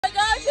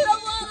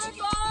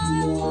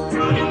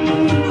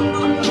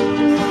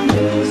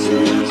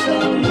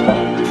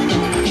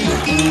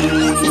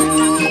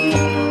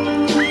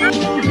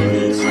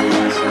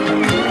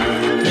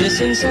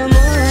Missing someone.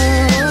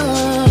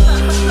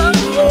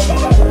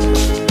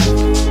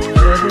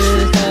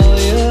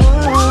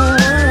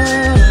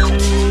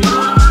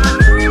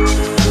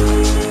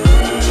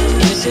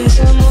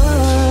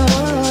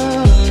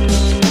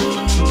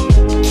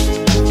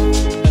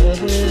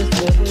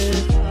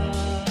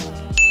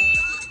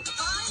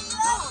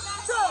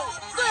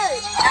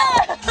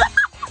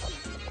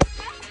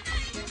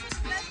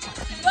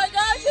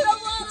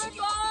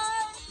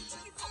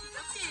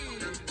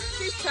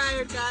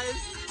 Tired, guys.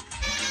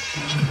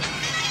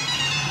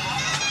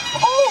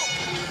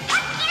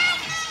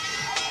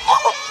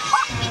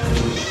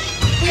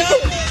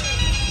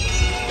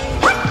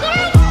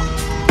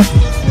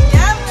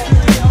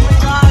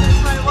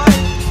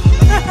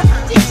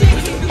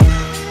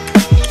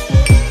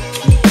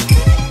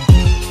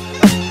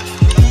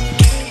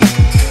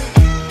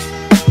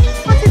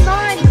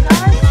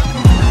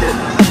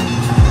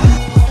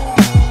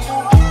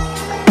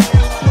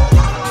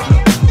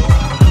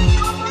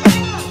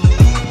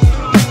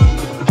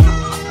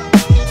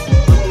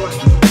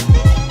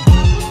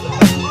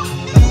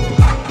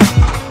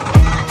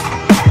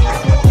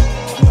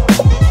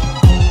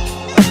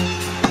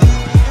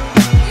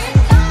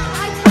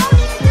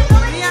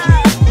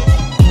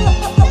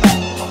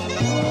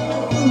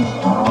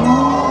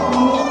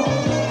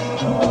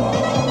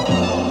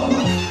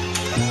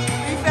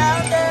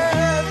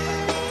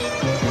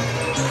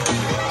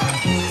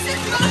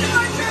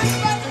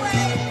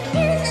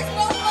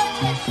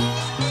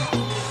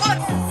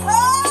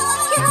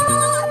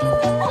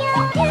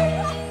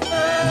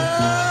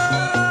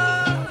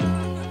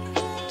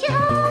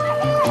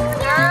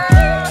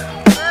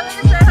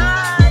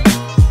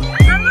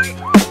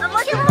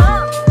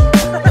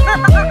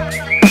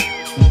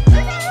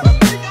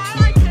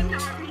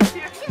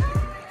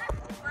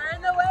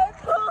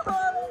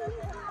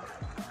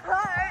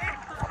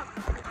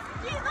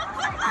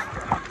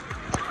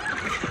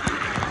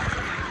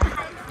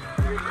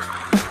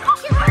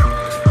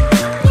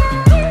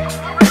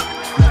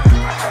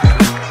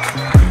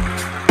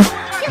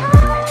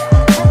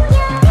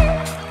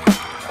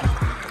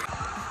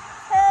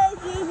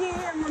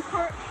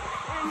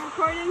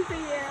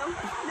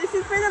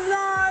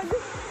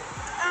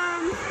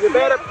 You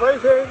better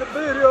place it in the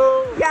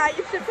video. Yeah,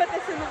 you should put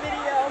this in the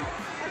video.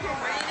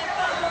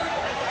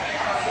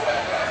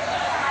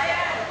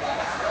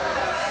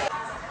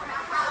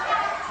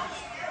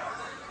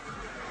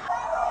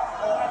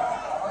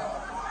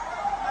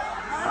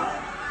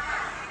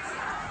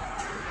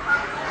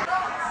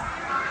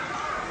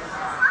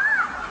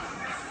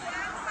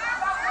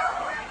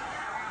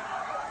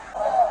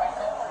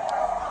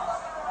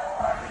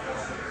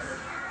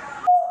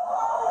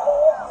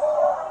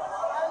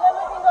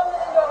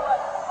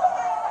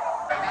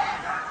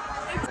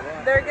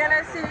 They're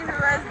gonna see who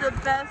has the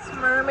best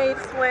mermaid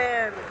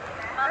swim.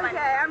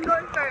 Okay, I'm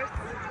going first.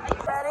 Are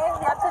you ready?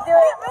 You have to do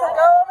it. So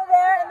go over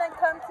there and then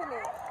come to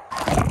me.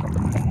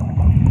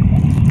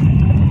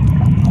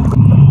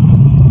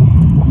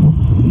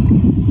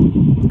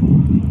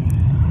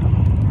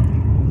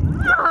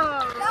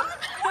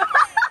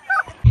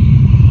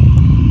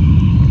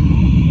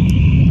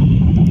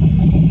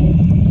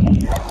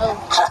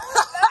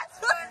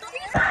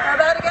 I'm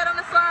about to get on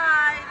the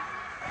slide.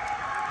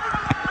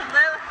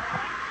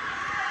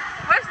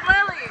 Where's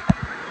Lily?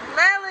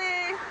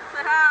 Lily,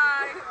 say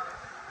hi.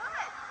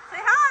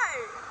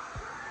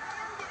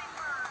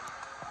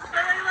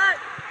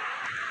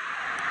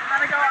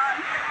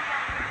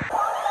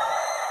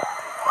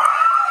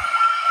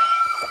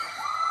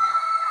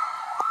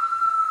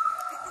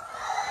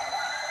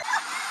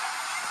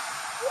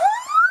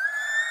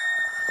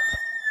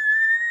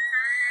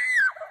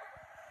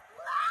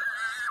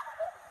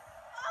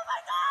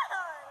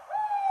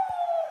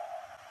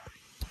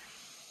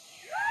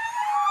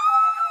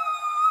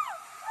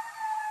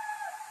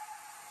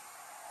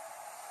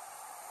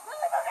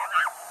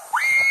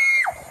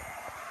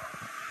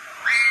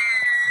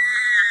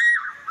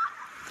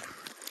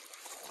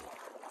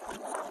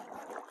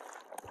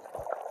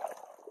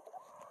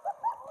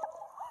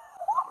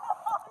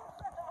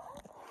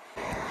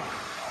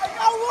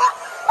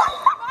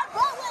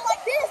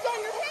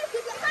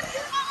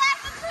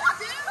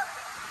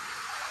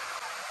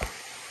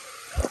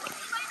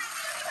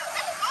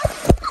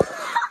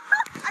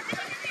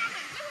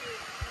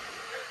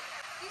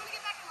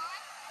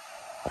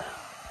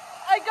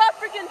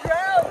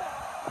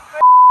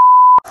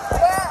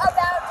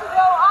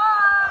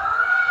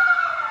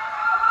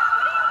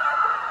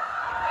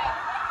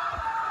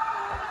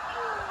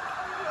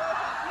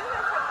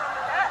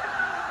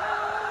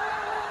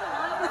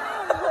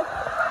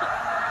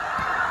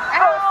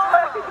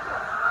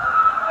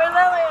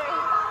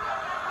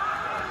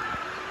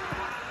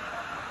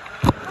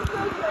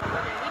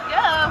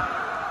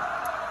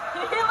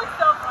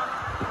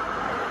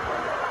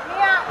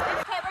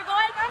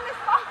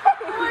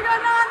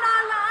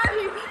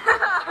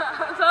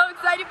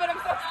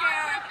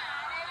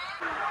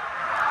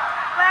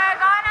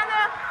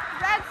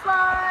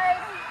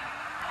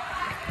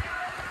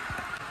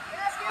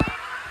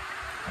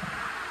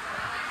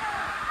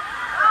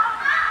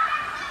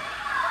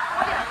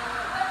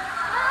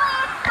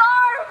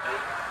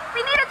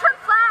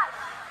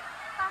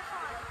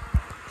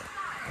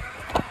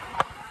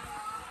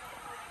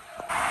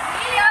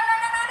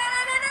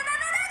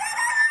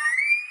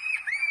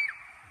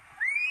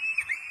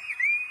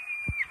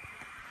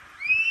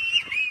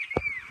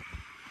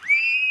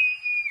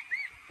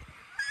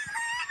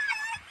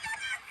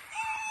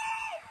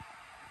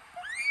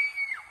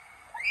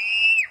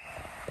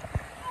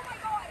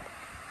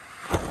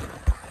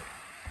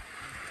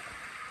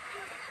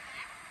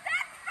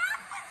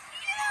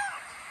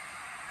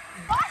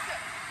 Watch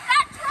it.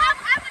 That drop,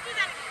 I would do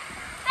that again.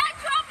 That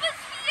drop was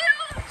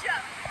huge.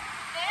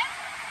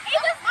 It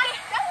was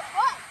big. That was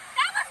fun.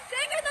 That was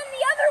bigger than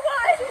the other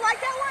one. Did you like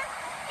that one?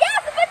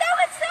 Yes, but that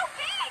was so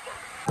big.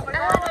 We're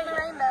going on the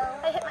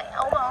rainbow. I hit my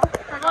elbow.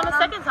 We're going the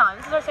second time.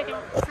 This is our second.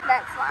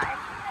 That slide.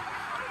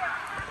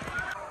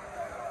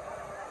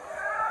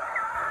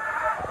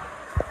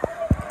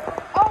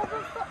 Oh, the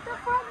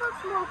front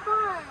looks more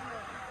fun.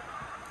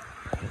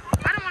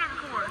 I don't want to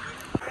record.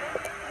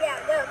 Yeah,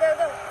 go.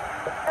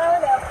 Oh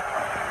no.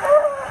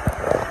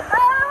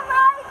 Oh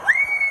my God.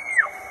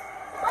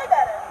 Way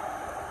better.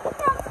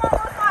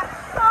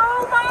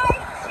 Oh my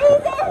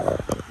Jesus.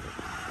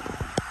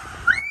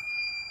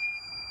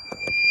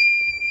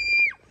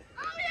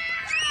 Oh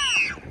yeah.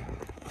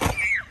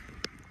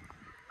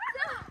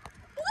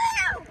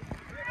 Blue.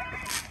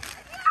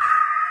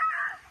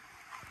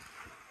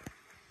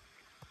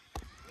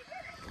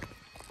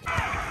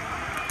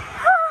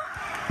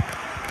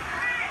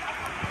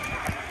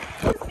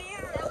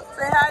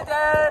 Say hi,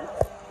 Dad.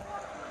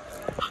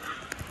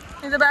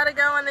 He's about to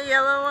go on the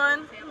yellow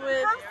one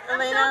with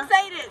Elena. I'm so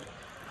excited.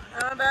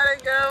 I'm about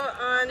to go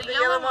on the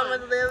yellow one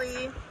with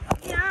Lily.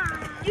 Yeah.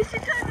 You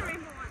should try the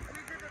rainbow one.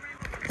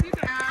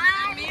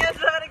 Mia's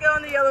about to go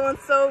on the yellow one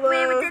solo. We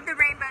did the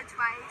rainbow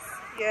twice.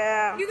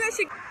 Yeah. You guys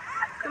should.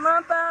 Come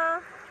on,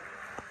 Pa.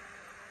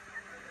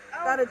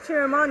 Gotta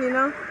cheer him on, you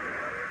know.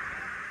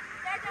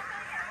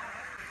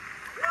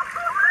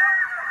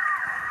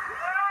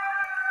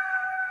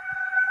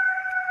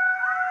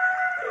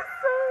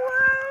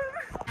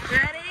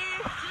 Ready?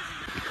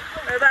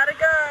 We're about to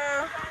go.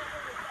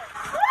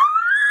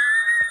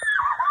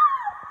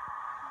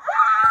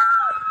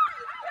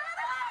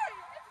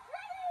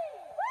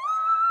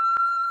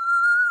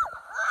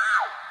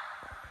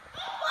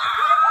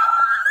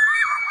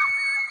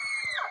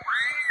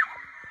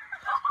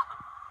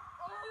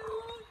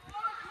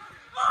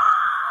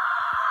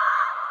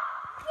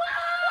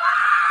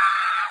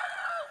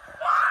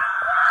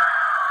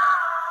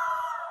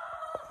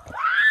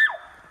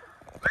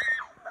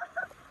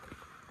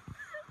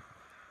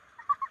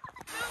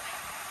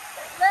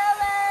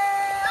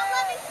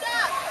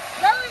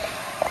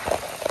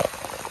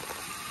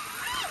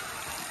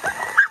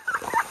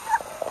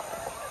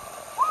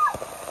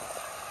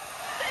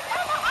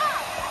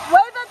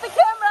 Wave at the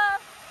camera.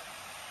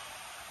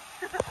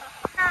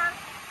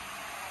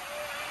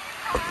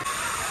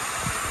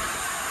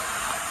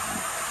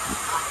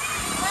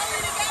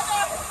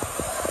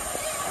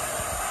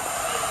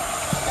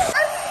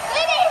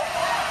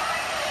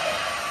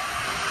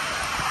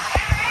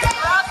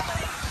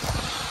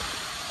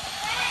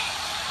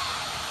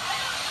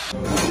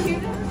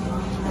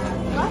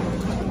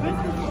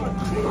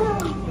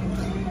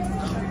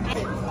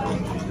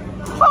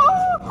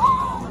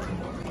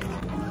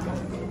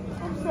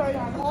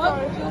 What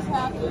just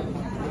happened?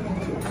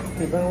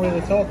 You burn away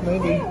the talk,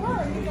 maybe.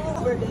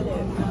 Where did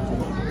it?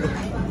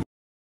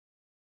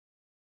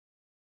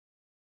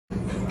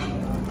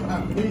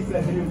 He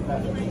said he was